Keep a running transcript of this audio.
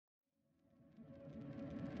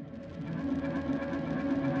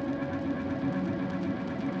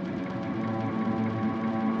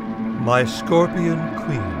My Scorpion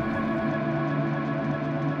Queen.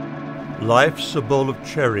 Life's a bowl of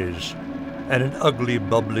cherries and an ugly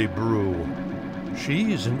bubbly brew.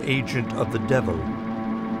 She's an agent of the devil,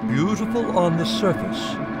 beautiful on the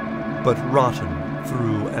surface, but rotten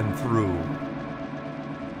through and through.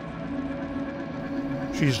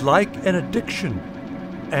 She's like an addiction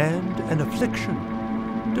and an affliction,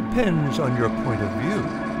 depends on your point of view.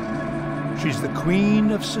 She's the queen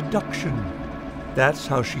of seduction, that's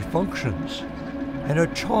how she functions, and her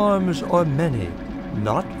charms are many,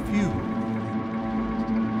 not few.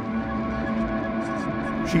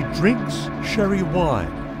 She drinks sherry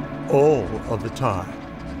wine all of the time.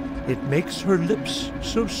 It makes her lips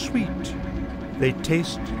so sweet, they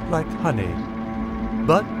taste like honey.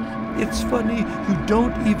 But it's funny, you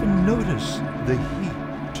don't even notice the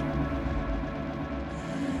heat.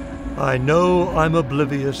 I know I'm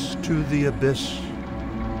oblivious to the abyss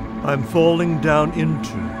I'm falling down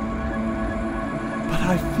into, but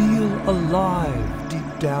I feel alive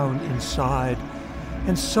deep down inside,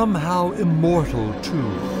 and somehow immortal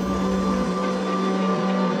too.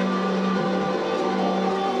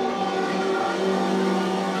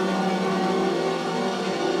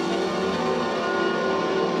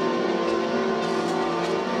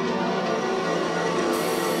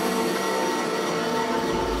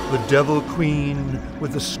 The Devil Queen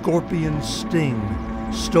with the scorpion sting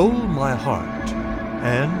stole my heart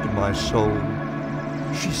and my soul.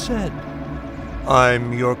 She said,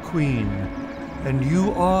 "I'm your queen, and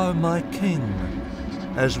you are my king,"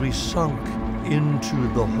 as we sunk into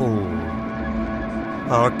the hole.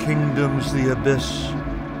 Our kingdom's the abyss,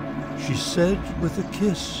 she said with a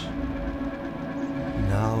kiss.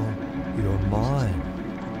 Now you're mine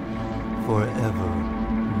forever.